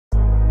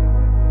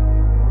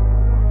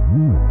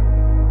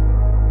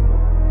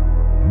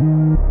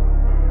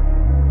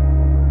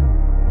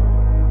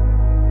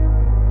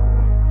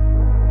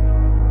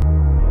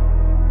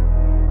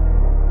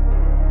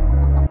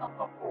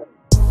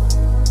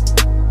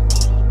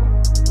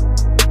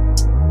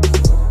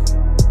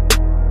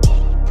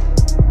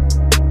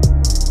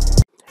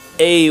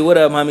Hey, what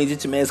up, homies?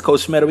 It's your man's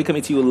Coach Meta. We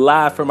coming to you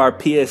live from our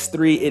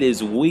PS3. It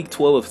is week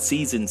 12 of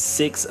season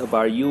 6 of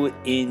our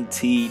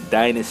UNT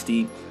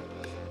Dynasty.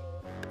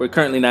 We're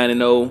currently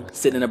 9-0,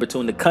 sitting at number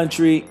 2 in the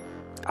country.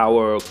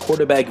 Our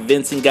quarterback,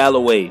 Vincent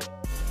Galloway,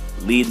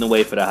 leading the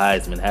way for the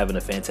Heisman, having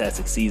a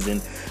fantastic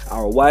season.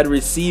 Our wide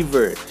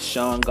receiver,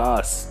 Sean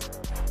Goss,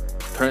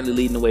 currently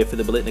leading the way for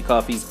the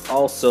Blitnikoff. He's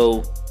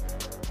also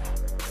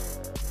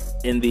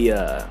in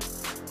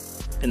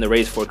the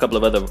race for a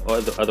couple of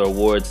other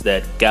awards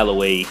that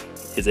Galloway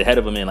is ahead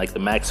of him in, like the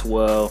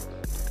Maxwell,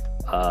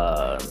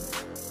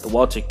 the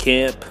Walter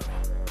Camp.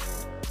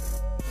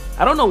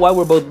 I don't know why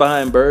we're both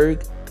behind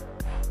Berg,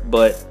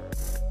 but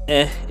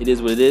it is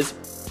what it is.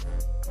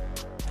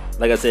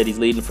 Like I said, he's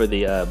leading for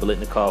the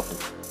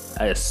Blitnikoff.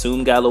 I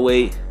assume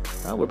Galloway.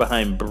 We're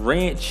behind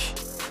Branch,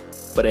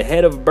 but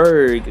ahead of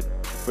Berg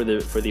for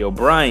the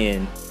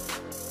O'Brien.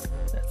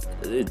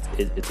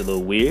 It's a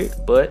little weird,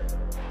 but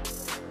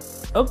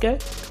okay.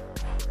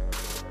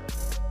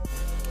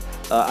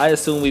 I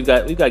assume we've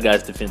got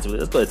guys defensively.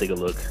 Let's go ahead and take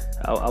a look.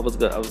 I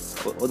wasn't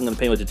gonna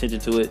pay much attention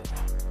to it.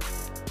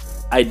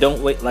 I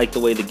don't like the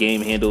way the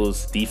game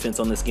handles defense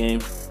on this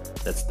game.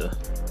 That's the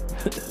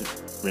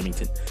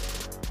Remington.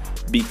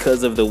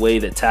 Because of the way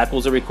that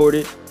tackles are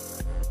recorded,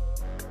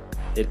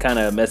 it kind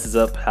of messes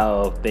up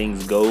how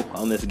things go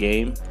on this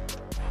game.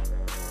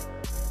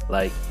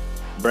 Like,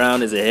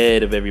 Brown is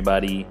ahead of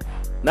everybody.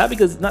 Not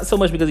so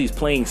much because he's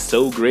playing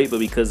so great, but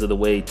because of the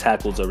way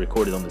tackles are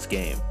recorded on this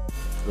game.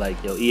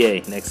 Like, yo,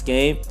 EA, next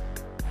game,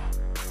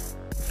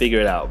 figure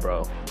it out,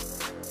 bro.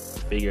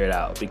 Figure it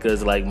out.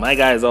 Because, like, my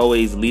guys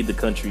always lead the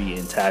country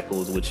in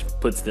tackles, which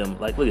puts them,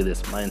 like, look at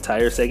this, my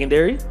entire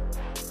secondary.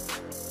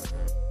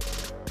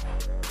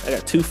 I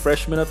got 2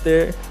 freshmen up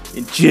there,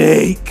 and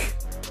Jake.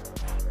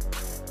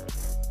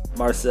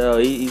 Marcel,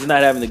 he's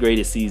not having the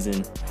greatest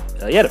season.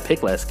 He had a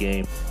pick last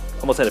game.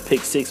 Almost had a pick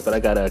 6, but I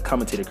got a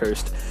commentator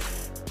cursed.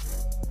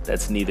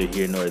 That's neither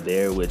here nor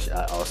there, which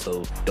I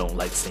also don't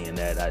like saying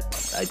that.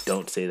 I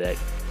don't say that.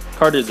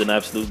 Carter's an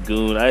absolute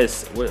goon.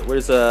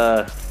 Where's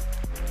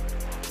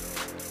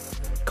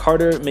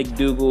Carter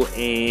McDougal,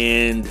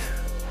 and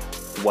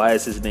why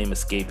is his name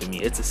escaping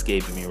me? It's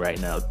escaping me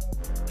right now.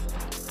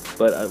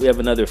 But we have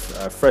another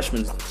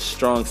freshman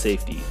strong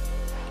safety.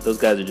 Those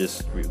guys are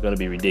just going to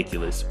be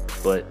ridiculous.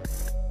 But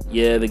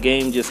yeah, the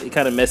game it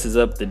kind of messes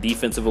up the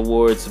defensive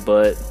awards,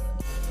 but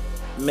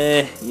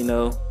meh, you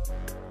know,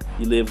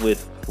 you live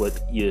with what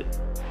you.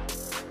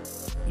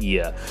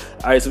 Yeah.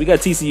 All right, so we got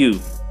TCU.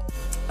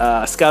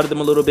 I scouted them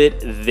a little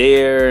bit.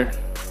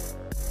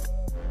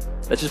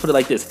 Let's just put it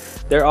like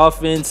this: their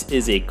offense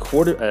is a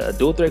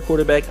dual threat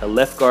quarterback, a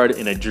left guard,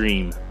 and a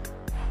dream.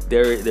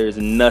 There's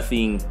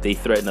nothing they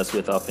threaten us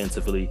with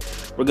offensively.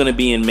 We're gonna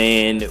be in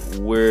man.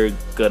 We're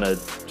gonna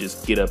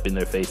just get up in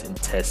their face and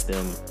test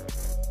them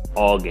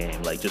all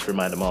game. Like, just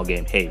remind them all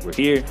game, hey, we're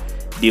here.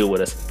 Deal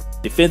with us.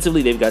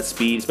 Defensively, they've got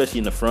speed, especially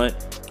in the front.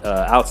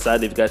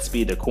 Outside, they've got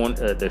speed.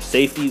 Their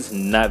safeties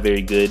not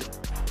very good,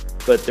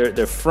 but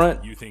their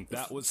front. You think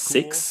that was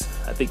 6?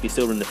 Cool? I think they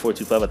still run the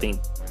 4-2-5. I think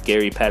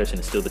Gary Patterson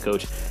is still the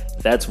coach.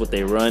 That's what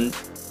they run.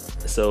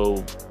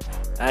 So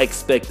I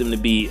expect them to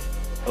be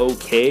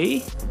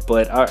okay,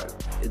 but our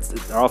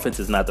offense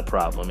is not the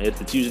problem.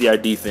 It's usually our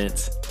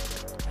defense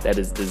that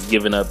is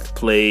giving up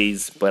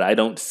plays, but I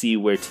don't see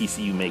where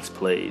TCU makes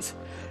plays.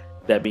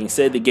 That being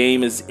said, the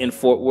game is in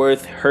Fort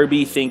Worth.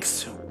 Herbie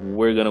thinks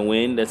we're going to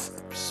win. That's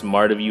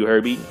smart of you,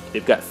 Herbie.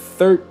 They've got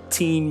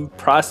 13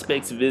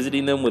 prospects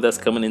visiting them with us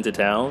coming into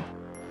town.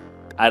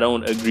 I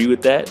don't agree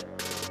with that.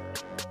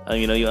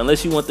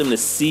 Unless you want them to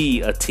see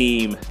a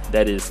team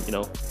that is,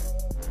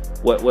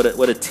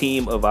 what a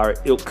team of our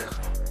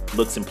ilk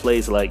looks and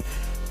plays like.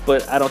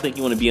 But I don't think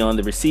you want to be on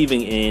the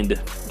receiving end.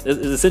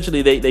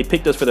 Essentially, they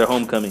picked us for their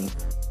homecoming.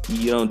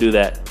 You don't do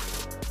that.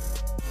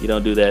 You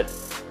don't do that.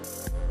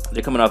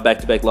 They're coming off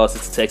back-to-back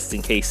losses to Texas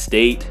and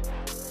K-State.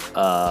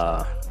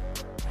 Yeah.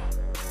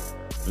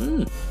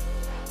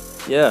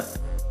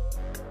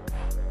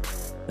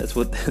 That's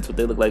what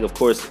they look like. Of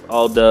course,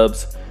 all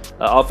dubs.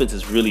 Offense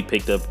has really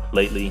picked up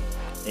lately,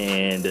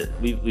 and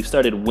we've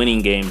started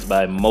winning games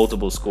by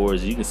multiple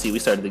scores. As you can see, we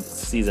started the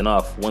season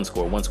off 1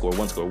 score, 1 score,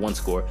 1 score, 1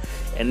 score,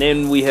 and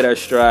then we hit our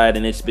stride,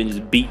 and it's been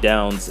just beat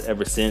downs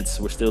ever since.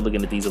 We're still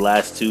looking at these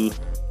last 2.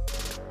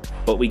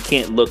 But we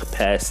can't look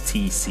past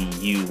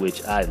TCU,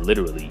 which I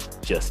literally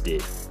just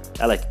did.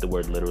 I like the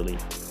word literally.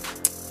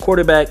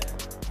 Quarterback,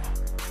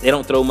 they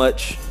don't throw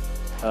much.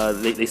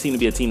 They seem to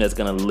be a team that's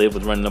going to live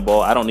with running the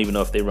ball. I don't even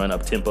know if they run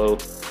up tempo.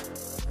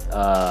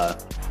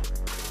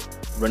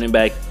 Running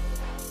back,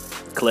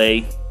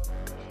 Clay,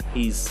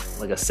 he's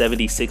like a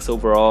 76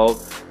 overall,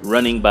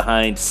 running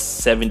behind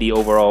 70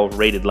 overall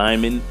rated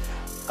linemen.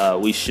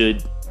 It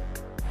should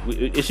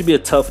be a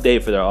tough day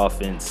for their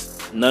offense.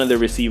 None of the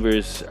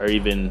receivers are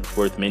even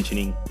worth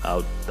mentioning.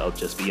 I'll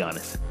just be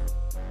honest.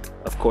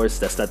 Of course,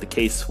 that's not the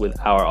case with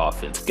our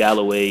offense.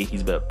 Galloway,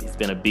 he's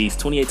been a beast.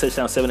 28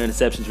 touchdowns, 7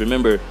 interceptions.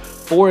 Remember,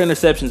 4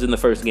 interceptions in the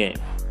first game.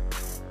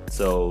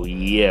 So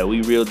yeah,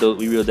 we reeled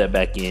that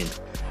back in.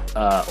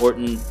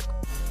 Orton,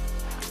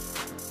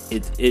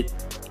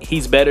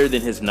 he's better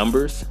than his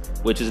numbers,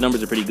 which his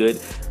numbers are pretty good,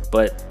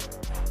 but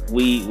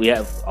we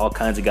have all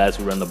kinds of guys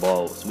who run the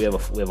ball. So we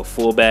have a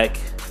fullback,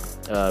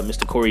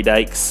 Mr. Corey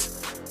Dykes.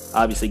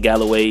 Obviously,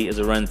 Galloway is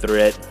a run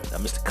threat.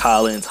 Mr.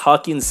 Collins,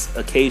 Hawkins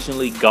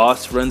occasionally.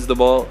 Goss runs the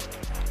ball,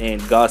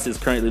 and Goss is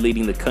currently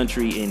leading the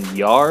country in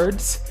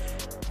yards,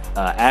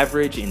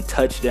 average, in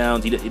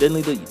touchdowns. He doesn't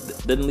lead. He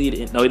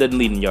doesn't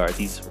lead in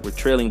yards. We're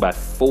trailing by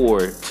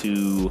 4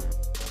 to.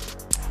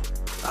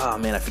 Oh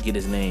man, I forget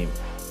his name.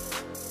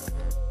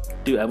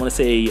 Dude, I want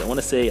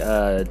to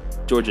say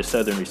Georgia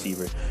Southern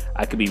receiver.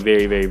 I could be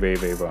very, very, very,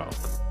 very wrong,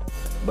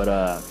 but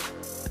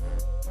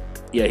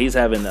yeah, he's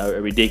having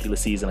a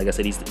ridiculous season. Like I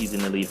said, he's in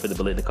the lead for the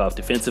Biletnikoff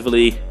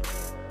defensively.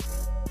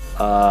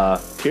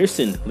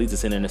 Pearson leads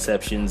us in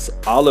interceptions.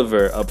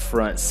 Oliver up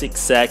front, 6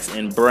 sacks,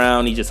 and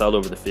Brown, he's just all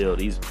over the field.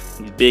 He's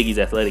big, he's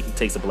athletic, he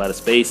takes up a lot of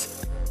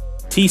space.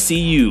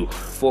 TCU,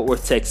 Fort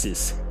Worth,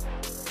 Texas.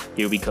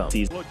 Here we come.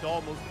 Looked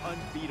almost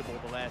unbeatable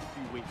the last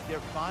few weeks.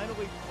 They're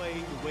finally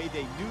playing the way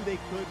they knew they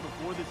could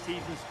before the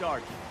season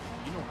started.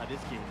 You know how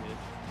this game is.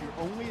 You're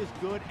only as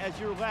good as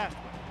your last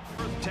one.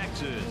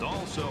 Texas,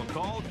 also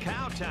called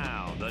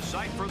Cowtown, the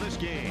site for this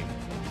game.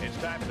 It's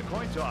time for the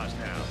coin toss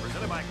now,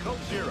 presented by Coke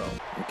Zero.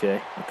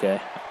 Okay.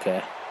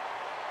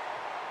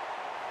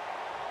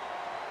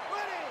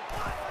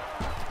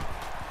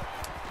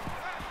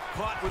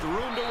 Caught with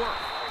room to work.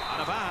 Out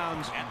of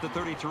bounds at the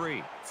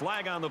 33.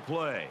 Flag on the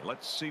play.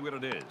 Let's see what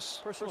it is.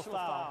 Personal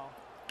foul.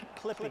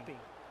 Clipping.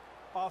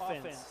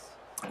 Offense.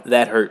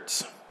 That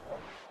hurts.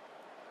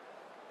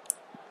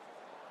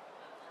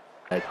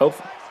 Like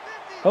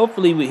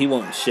hopefully he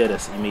won't shed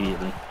us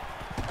immediately.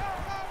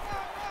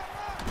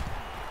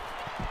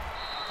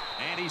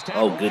 And he's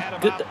Oh, good.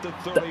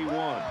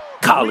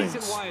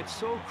 Collins. Why it's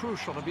so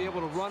crucial to be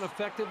able to run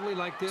effectively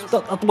like this.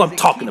 That's what I'm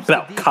talking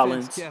about,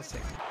 Collins.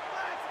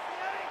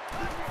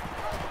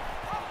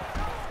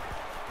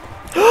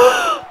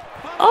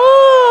 Oh!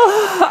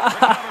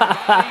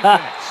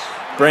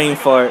 Brain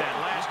fart.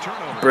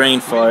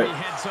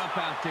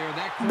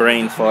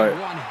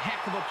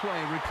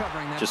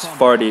 Just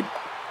farted.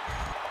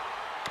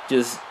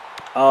 Just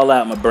all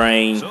out my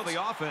brain. So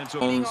the offense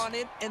on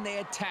it, and they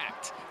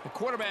attacked. The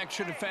quarterback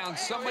should have found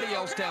somebody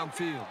else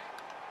downfield.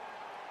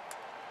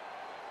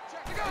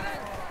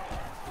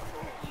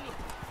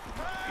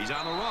 He's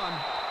on the run,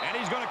 and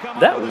he's going to come.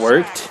 That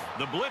worked.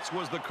 The blitz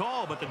was the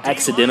call, but the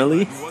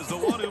accidentally. was the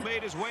one who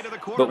made his way to the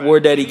But War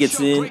Daddy gets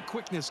in. Great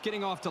quickness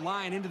getting off the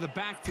line into the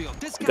backfield.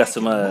 We got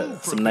some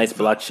nice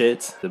block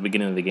shits at the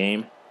beginning of the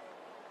game.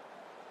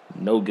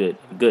 No good.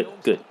 Good.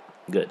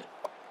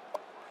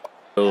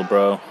 Oh,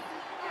 bro.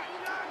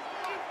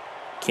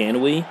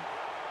 Can we?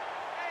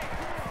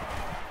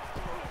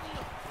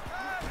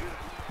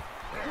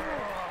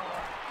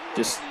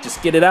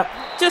 Just get it out.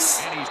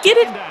 Just get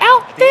it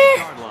out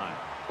there.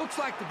 Looks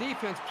like the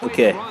defense played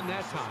Okay. the run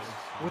that time.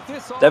 With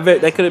this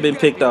That could have been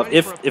picked off.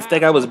 If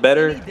that guy was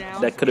better,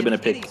 that could have been a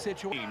pick.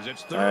 All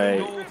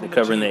right, they're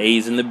covering the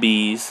A's and the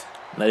B's.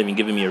 Not even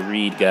giving me a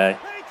read, guy.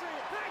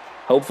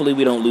 Hopefully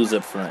we don't lose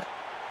up front.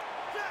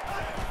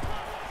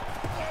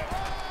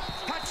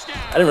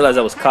 I didn't realize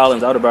that was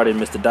Collins. I would have brought in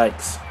Mr.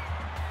 Dykes.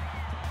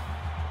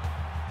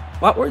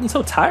 Why Orton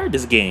so tired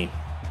this game?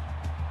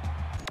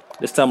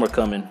 This time we're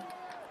coming.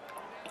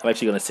 I'm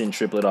actually going to send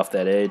Triplet off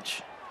that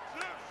edge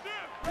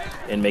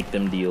and make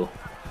them deal.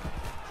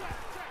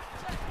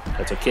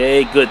 That's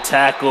okay. Good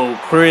tackle,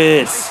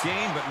 Chris.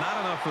 Game, but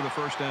not enough for the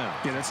first down.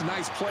 Yeah, that's a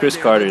nice play. Chris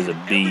Carter is a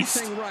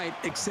beast. Right,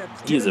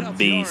 except He is a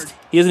beast.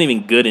 He isn't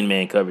even good in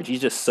man coverage. He's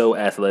just so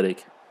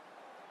athletic.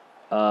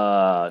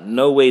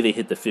 No way they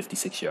hit the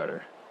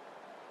 56-yarder.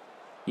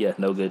 Yeah,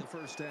 no good.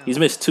 He's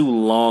missed 2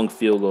 long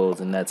field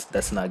goals, and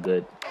that's not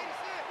good.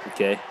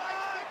 Okay.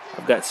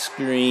 I've got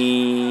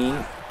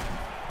screen.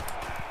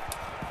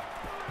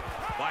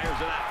 Fires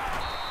it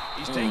out.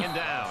 He's taken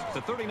down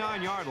the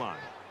 39-yard line.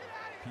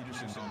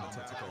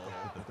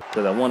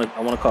 Because I want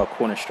to call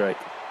corner strike.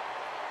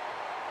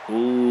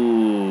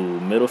 Ooh,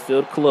 middle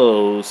field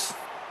close.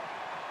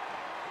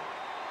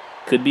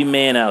 Could be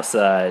man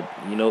outside.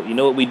 You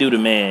know what we do to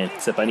man.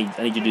 Except I need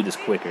you to do this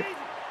quicker.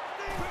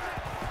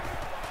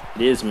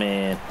 It is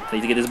man. I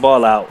need to get this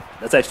ball out.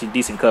 That's actually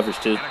decent coverage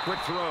too. And a quick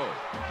throw.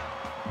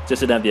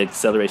 Just didn't have the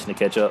acceleration to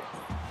catch up.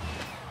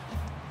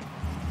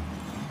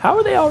 How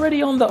are they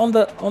already on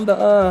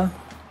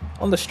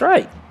the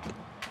strike?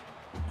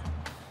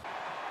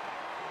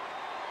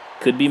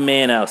 Could be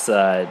man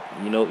outside.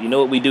 You know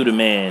what we do to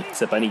man.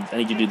 Except I need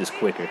you to do this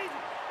quicker.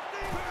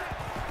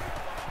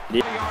 He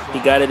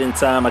got it in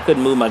time. I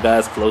couldn't move my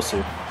guys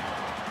closer.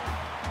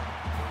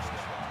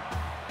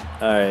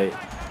 All right.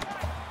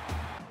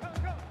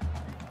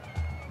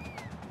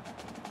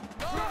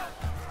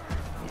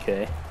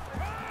 Okay.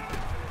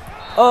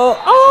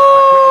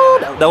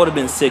 Oh, that would have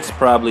been 6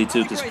 probably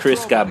too, because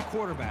Chris got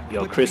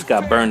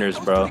burners,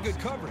 bro.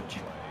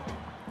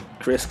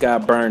 Chris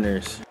got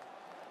burners.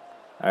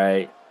 All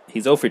right,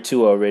 he's 0 for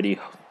 2 already.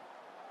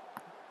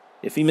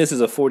 If he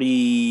misses a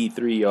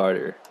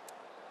 43-yarder,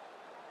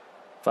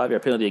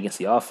 5-yard penalty against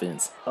the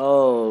offense.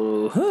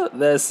 Oh,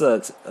 that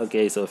sucks.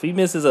 Okay, so if he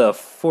misses a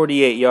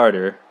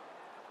 48-yarder,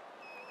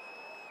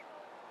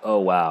 oh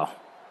wow.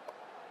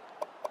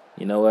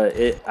 You know what?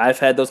 I've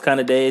had those kind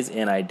of days,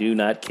 and I do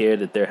not care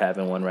that they're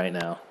having one right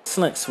now.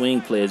 Excellent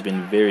swing play has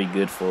been very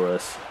good for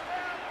us.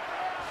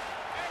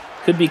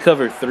 Could be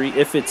cover 3.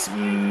 If it's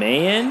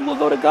man, we'll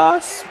go to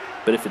Goss.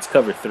 But if it's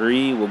cover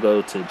 3, we'll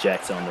go to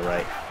Jackson on the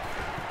right.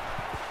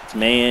 It's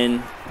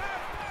man.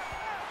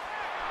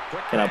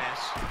 And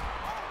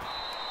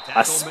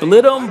I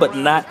split them, but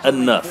not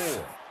enough.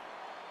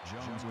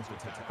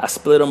 I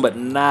split them, but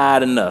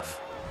not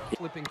enough.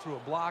 Flipping through a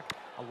block,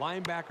 a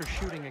linebacker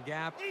shooting a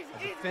gap,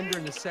 a defender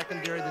in the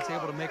secondary that's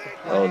able to make a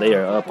play. Oh, they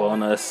are up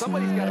on us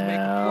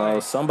now.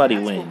 Somebody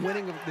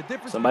win.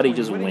 Somebody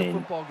just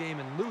win.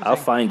 I'll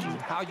find you.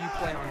 How you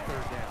play on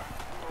third down.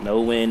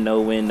 No win,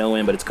 no win, no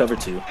win, but it's cover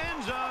 2. End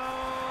zone.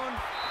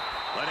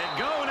 Let it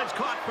go, and it's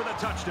caught for the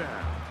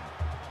touchdown.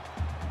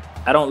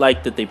 I don't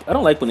like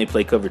when they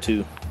play cover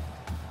 2,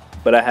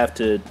 but I have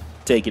to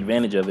take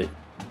advantage of it.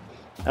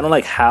 I don't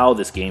like how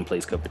this game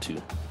plays cover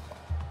 2.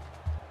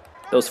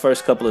 Those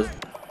first couple of,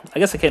 I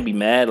guess I can't be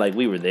mad, like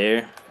we were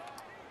there.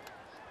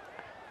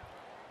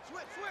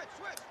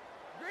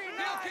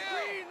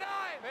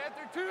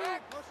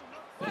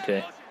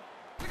 Okay.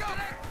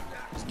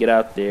 Let's get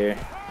out there.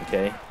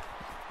 Okay.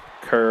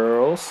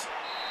 Curls.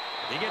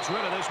 He gets rid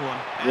of this one.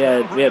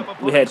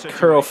 We had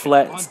curl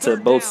flats to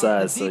both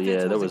sides, so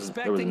yeah, there was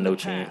no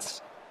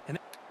chance.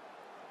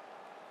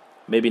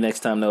 Maybe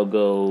next time they'll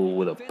go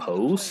with a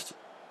post.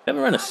 They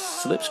haven't run a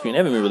slip screen. They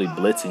haven't been really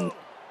blitzing.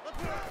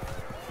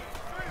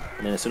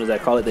 And then as soon as I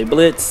call it, they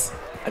blitz.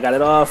 I got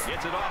it off.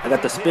 I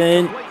got the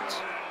spin.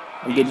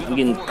 I'm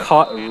getting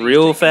caught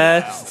real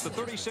fast.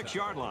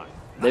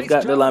 They've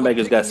got their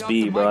linebackers got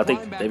speed, bro. I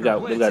think they've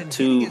got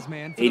 2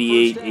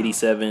 88,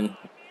 87.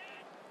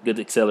 Good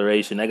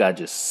acceleration. That guy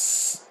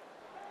just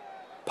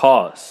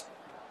paused.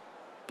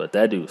 But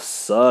that dude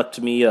sucked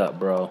me up,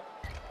 bro.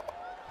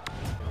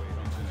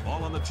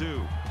 All on the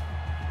 2.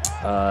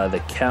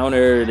 The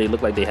counter, they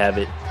look like they have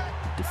it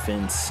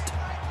defensed.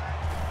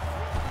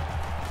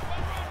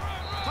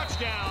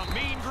 Touchdown,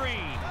 Mean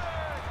Green.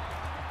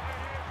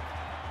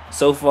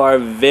 So far,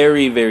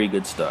 very, very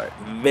good start.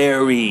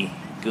 Very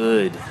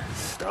good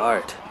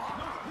start.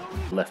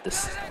 Left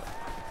this.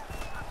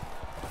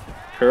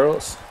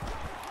 Curls.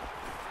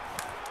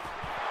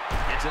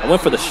 I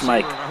went for the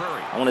schmike.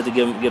 I wanted to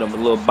get him a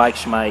little bike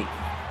schmike.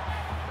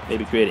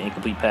 Maybe create an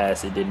incomplete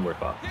pass. It didn't work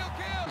out.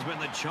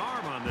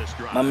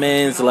 My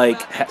man's like,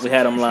 we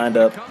had him lined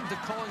up.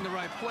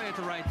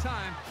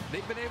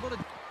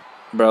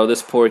 Bro,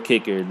 this poor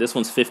kicker. This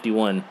one's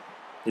 51.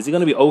 Is he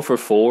going to be 0 for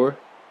 4?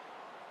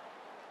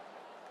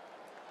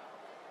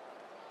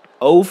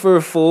 0 for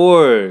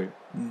 4.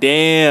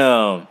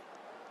 Damn.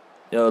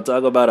 Yo,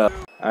 talk about a...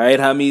 All right,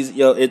 homies.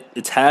 Yo,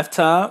 it's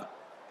halftime.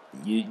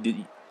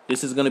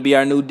 This is going to be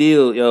our new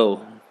deal.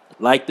 Yo,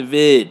 like the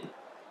vid.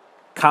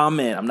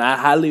 Comment. I'm not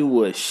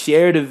Hollywood.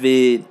 Share the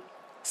vid.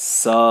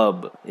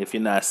 Sub if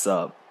you're not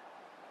sub.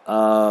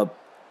 I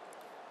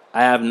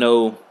have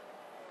no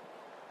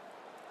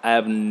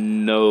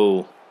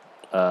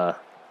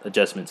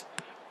adjustments.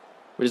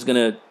 We're just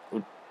gonna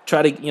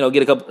try to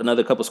get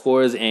another couple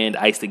scores and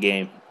ice the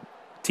game.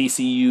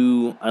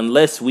 TCU,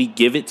 unless we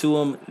give it to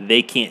them,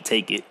 they can't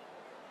take it.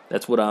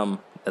 That's what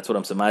I'm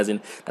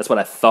surmising. That's what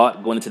I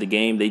thought going into the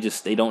game.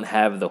 They don't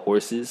have the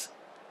horses,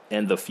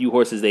 and the few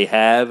horses they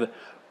have,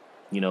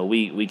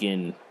 we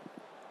can.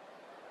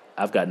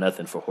 I've got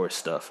nothing for horse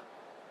stuff.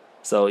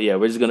 So yeah,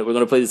 we're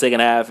gonna play the second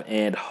half,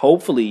 and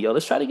hopefully,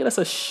 let's try to get us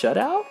a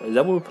shutout. Is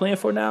that what we're playing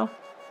for now?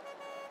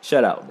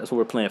 Shutout. That's what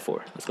we're playing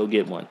for. Let's go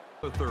get one.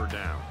 Third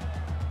down.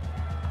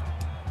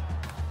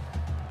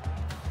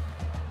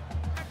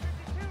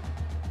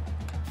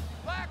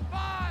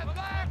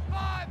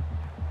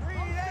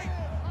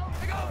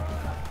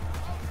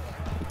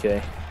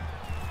 Okay.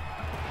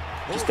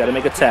 Just got to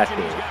make a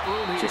tackle.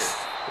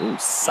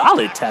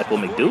 Solid tackle,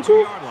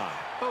 McDougal.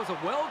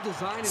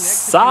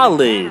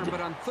 Solid.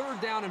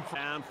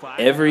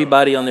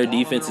 Everybody on their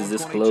defense is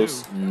this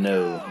close.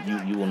 No,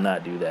 you will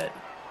not do that.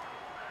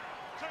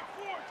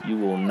 You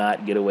will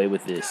not get away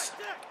with this.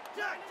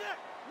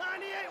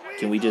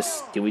 Can we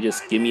just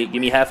give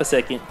me half a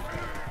second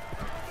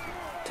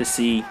to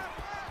see?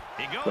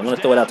 I'm gonna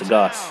throw it out to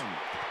Goss.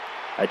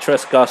 I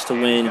trust Goss to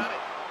win.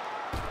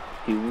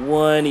 He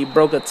won. He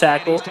broke a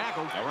tackle.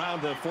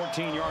 Around the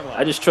 14-yard line.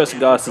 I just trust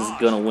Goss is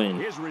gonna win.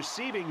 His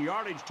receiving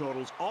yardage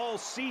totals all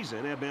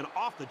season have been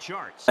off the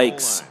charts.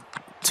 Yikes.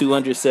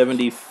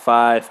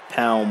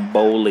 275-pound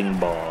bowling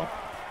ball.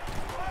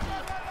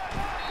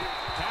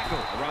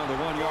 Around the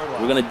 1-yard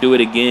line. We're gonna do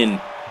it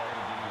again.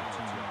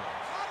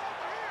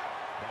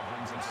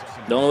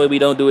 The only way we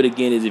don't do it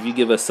again is if you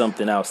give us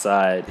something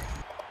outside,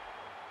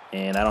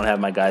 and I don't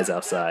have my guys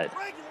outside.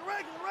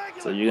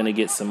 So you're gonna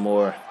get some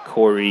more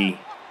Corey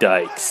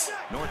Dykes.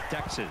 North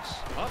Texas.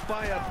 Up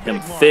by a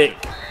Him thick.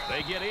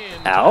 They get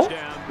in. Ow?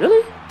 Touchdown.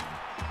 Really?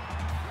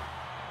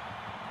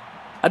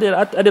 I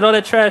did all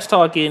that trash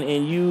talking,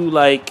 and you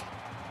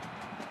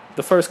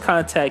The first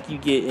contact you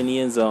get in the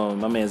end zone,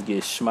 my man's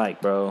getting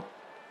schmiked, bro.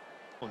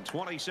 On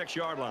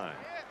 26-yard line.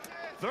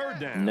 Third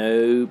down.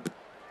 Nope.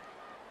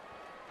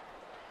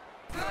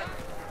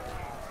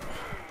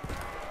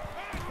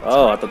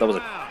 Oh, I thought that was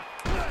a...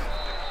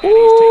 And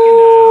he's taken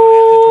down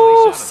at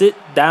the 27. Sit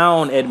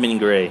down, Edmund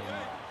Gray.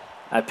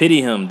 I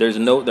pity him. There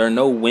are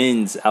no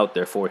wins out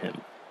there for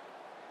him.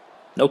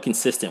 No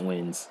consistent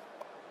wins.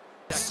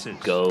 Texas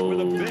Go. with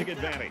a big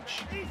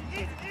advantage.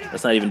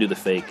 Let's not even do the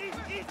fake.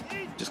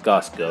 Just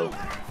goss go.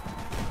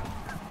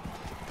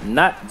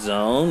 Not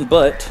zone,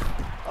 but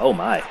oh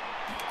my.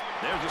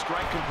 There's a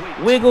strike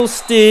complete. Wiggle Makes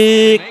a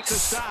sticks.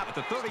 stop at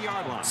the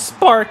 30-yard line.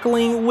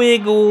 Sparkling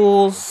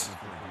wiggles.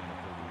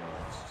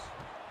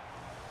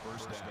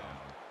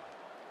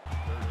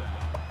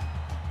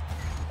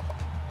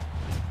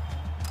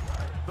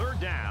 Third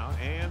down,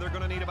 and they're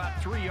going to need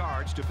about 3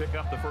 yards to pick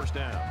up the first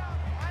down.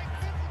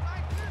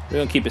 We're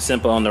gonna keep it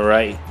simple on the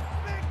right.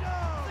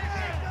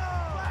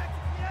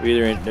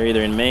 They're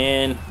either in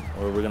man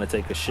or we're gonna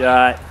take a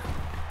shot.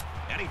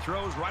 And he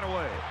throws right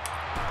away.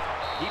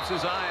 Keeps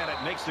his eye on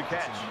it, makes the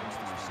catch.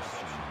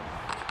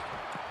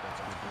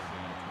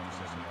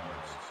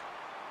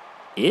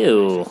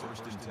 Ew.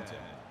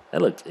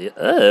 That looked.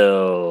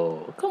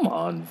 Oh, come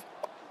on.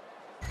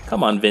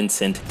 Come on,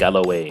 Vincent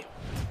Galloway.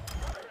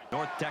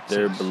 North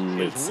They're Texas is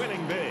blitzing.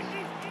 winning big.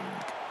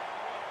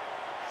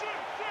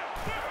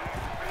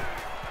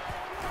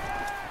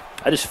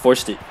 I just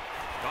forced it.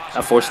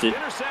 I forced it.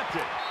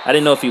 Intercepted. I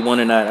didn't know if he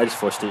won or not. I just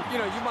forced it. You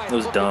know, you might It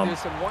was look dumb. at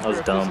this and That wonder was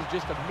if dumb. this is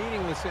just a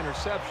meaningless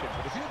interception.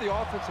 But if you're the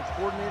offensive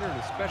coordinator and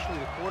especially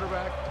the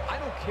quarterback, I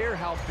don't care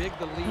how big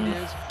the lead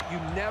is. You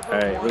never. All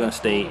right, want we're gonna to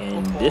stay throw the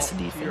in football this to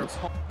your defense.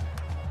 opponent.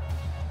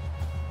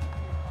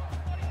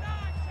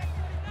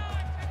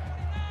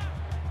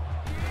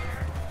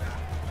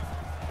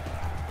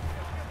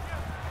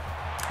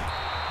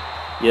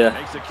 Yeah,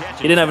 Makes the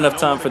catch. he didn't have enough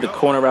Nowhere time to for the go.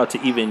 corner route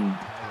to even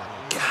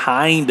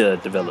kinda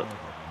develop.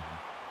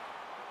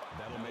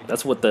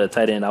 That's what the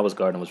tight end I was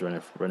guarding was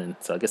running.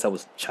 So I guess that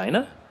was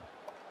China.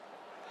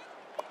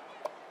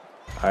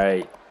 All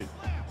right.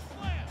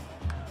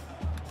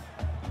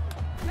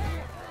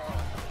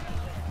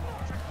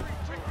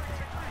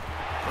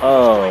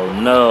 Oh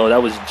no,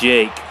 that was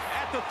Jake.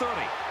 At the 30.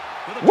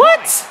 To the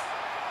What?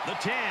 20,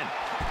 the 10.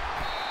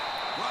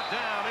 Brought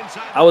down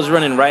inside I was the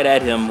running right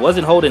at him.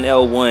 Wasn't holding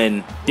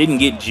L1. Didn't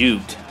get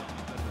juked.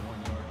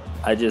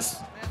 I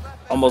just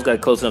almost got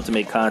close enough to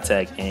make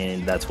contact,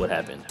 and that's what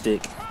happened.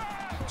 Dick.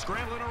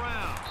 Scrambling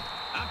around.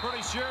 I'm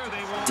pretty sure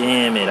they won't.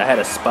 Damn it, I had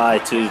a spy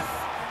too.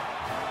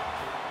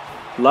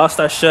 Lost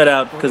our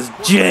shutout because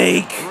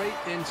Jake. Great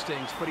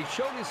instincts, but he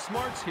showed his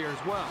smarts here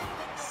as well.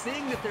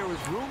 Seeing that there was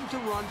room to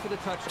run for the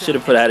touchdown. Should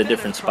have had a instead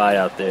different of trying spy to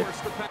out there. force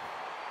the pass.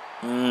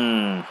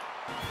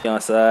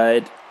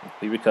 Onside.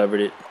 We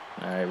recovered it.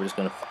 All right, we're just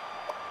gonna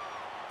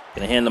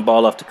hand the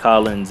ball off to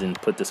Collins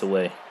and put this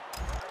away.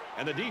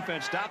 And the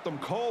defense stopped them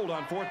cold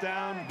on 4th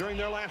down during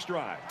their last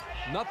drive.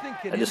 Nothing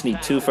can I just need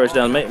impact 2 the first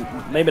downs.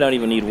 offense. Maybe I don't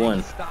even need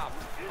 1. Stopped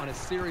on a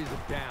series of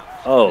downs.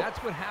 Oh. That's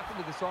what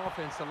happened to this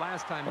offense the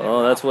last time. they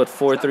Oh, were that's out. what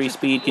 4-3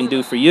 speed can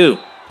do for you.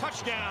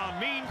 Touchdown,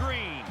 Mean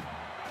Green.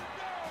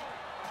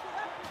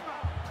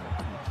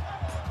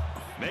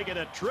 Make it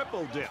a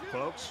triple dip,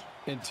 folks.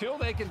 Until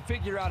they can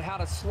figure out how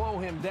to slow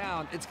him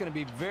down, it's going to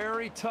be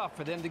very tough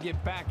for them to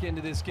get back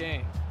into this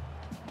game.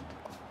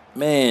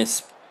 Man,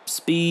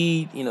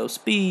 speed,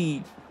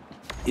 speed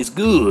is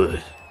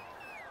good.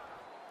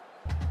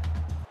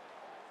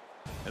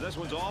 And this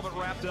one's all but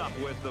wrapped up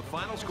with the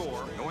final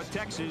score. North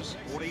Texas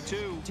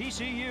 42,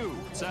 TCU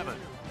 7.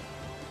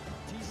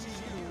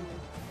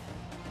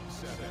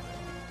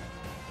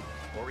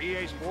 For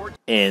EA Sports.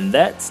 And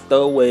that's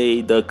the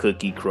way the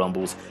cookie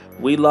crumbles.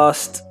 We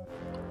lost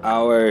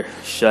our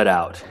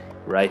shutout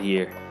right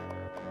here.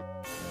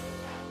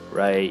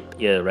 Right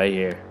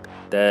here.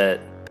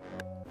 That.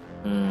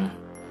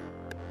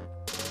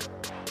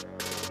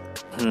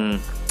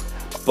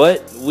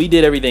 But we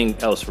did everything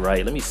else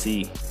right. Let me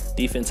see.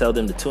 Defense held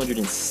them to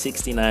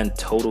 269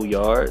 total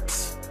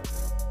yards.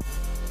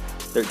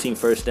 13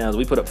 first downs.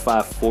 We put up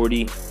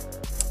 540.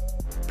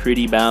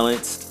 Pretty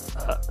balanced.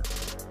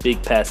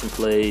 Big passing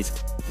plays.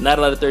 Not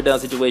a lot of third down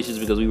situations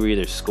because we were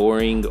either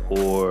scoring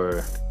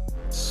or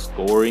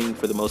scoring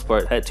for the most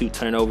part. Had 2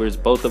 turnovers.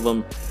 Both of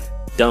them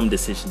dumb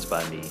decisions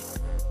by me.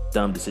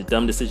 Dumb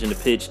decision to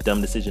pitch.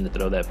 Dumb decision to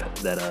throw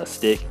that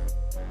stick.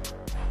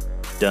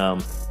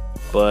 Dumb.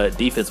 But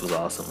defense was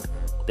awesome.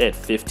 They had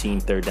 15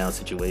 third down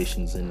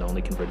situations and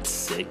only converted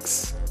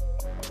 6.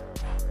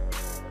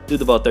 Threw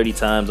the ball 30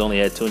 times, only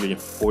had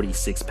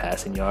 246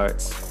 passing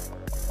yards.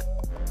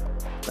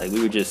 Like,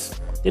 we were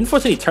just didn't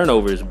force any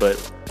turnovers, but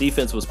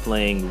defense was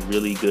playing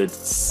really good,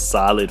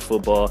 solid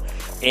football,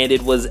 and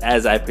it was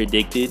as I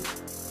predicted.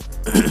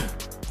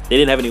 They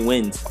didn't have any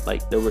wins.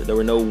 Like, there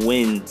were no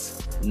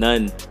wins,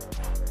 none.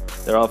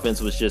 Their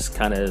offense was just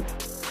kind of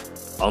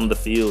on the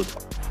field.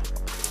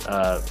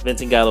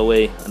 Vincent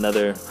Galloway,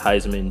 another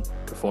Heisman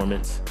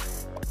performance.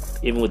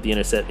 Even with the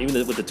intercept, even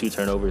with the 2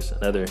 turnovers,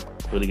 another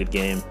really good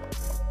game.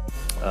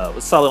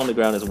 Was solid on the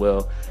ground as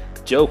well.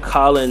 Joe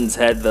Collins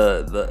had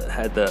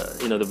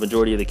the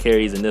majority of the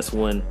carries in this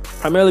one,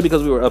 primarily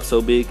because we were up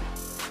so big,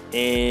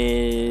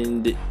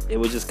 and it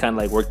was just kind of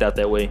like worked out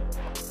that way.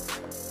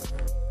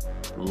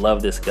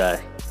 Love this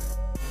guy.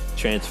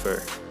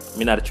 Transfer. I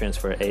mean, not a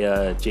transfer,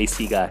 a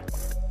JC guy.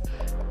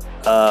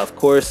 Of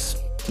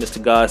course,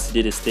 Mr. Goss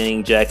did his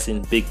thing.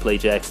 Jackson, big play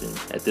Jackson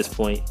at this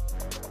point.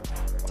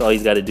 That's all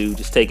he's got to do.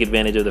 Just take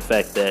advantage of the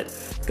fact that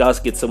Goss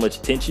gets so much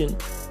attention.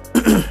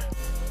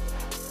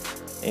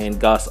 And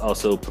Goss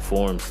also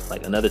performs.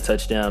 Like another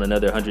touchdown,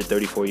 another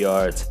 134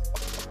 yards.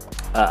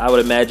 I would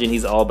imagine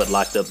he's all but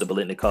locked up the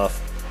Biletnikoff.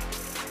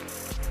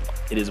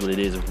 It is what it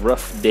is.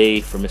 Rough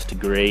day for Mr.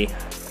 Gray.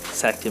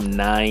 Sacked him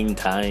 9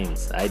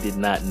 times. I did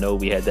not know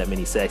we had that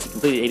many sacks. He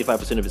completed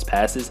 85% of his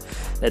passes.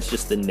 That's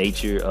just the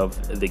nature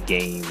of the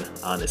game,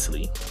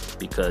 honestly,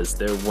 because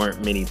there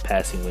weren't many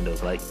passing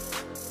windows. Like,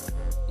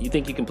 you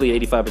think you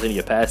complete 85% of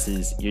your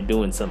passes, you're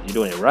doing something,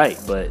 you're doing it right,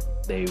 but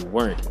they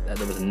weren't.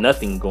 There was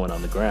nothing going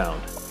on the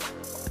ground.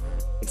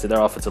 So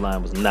their offensive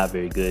line was not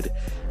very good.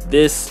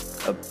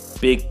 This, a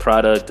big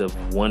product of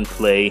one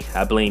play.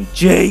 I blame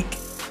Jake,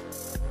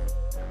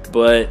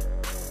 but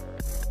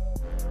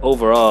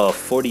overall,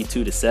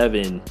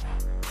 42-7.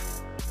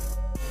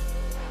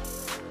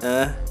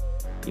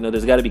 You know,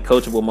 there's got to be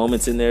coachable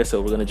moments in there, so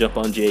we're gonna jump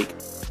on Jake.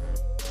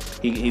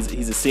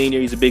 He's a senior.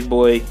 He's a big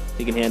boy.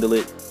 He can handle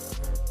it.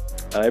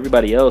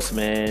 Everybody else,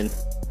 man,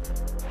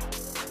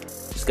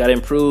 just got to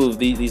improve.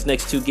 These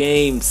next 2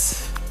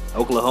 games,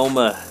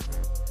 Oklahoma,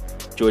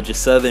 Georgia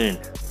Southern,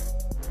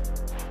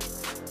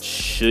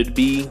 should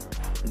be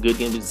a good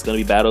game. It's going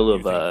to be battle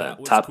of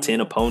top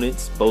 10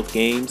 opponents, both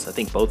games. I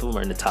think both of them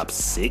are in the top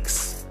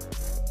 6.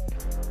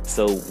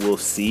 So we'll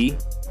see.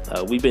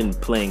 We've been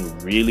playing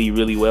really,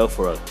 really well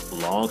for a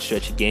long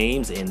stretch of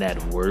games, and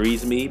that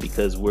worries me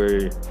because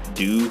we're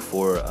due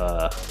for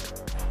a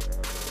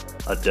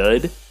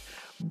dud.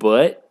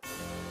 But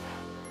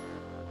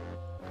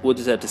we'll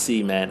just have to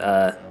see, man.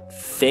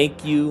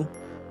 Thank you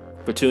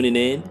for tuning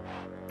in.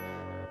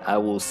 I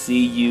will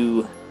see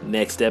you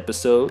next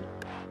episode.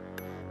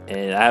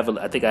 And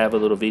I think I have a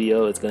little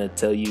video. It's gonna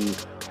tell you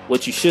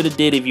what you should have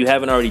did if you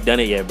haven't already done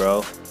it yet,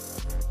 bro.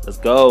 Let's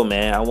go,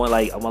 man. I want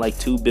like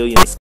 2 billion.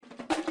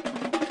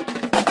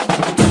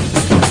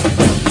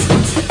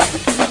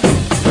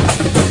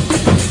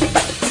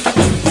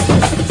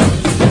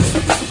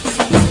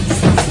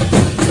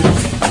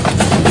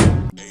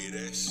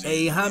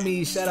 Hey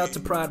homies, shout out to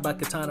Pride by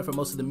Katana for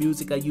most of the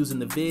music I use in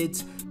the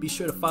vids. Be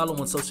sure to follow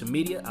on social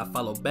media. I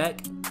follow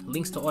back.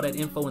 Links to all that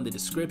info in the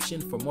description.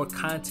 For more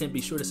content,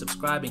 be sure to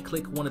subscribe and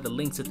click one of the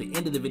links at the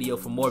end of the video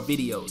for more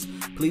videos.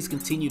 Please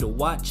continue to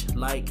watch,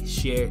 like,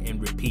 share,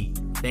 and repeat.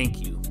 Thank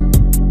you.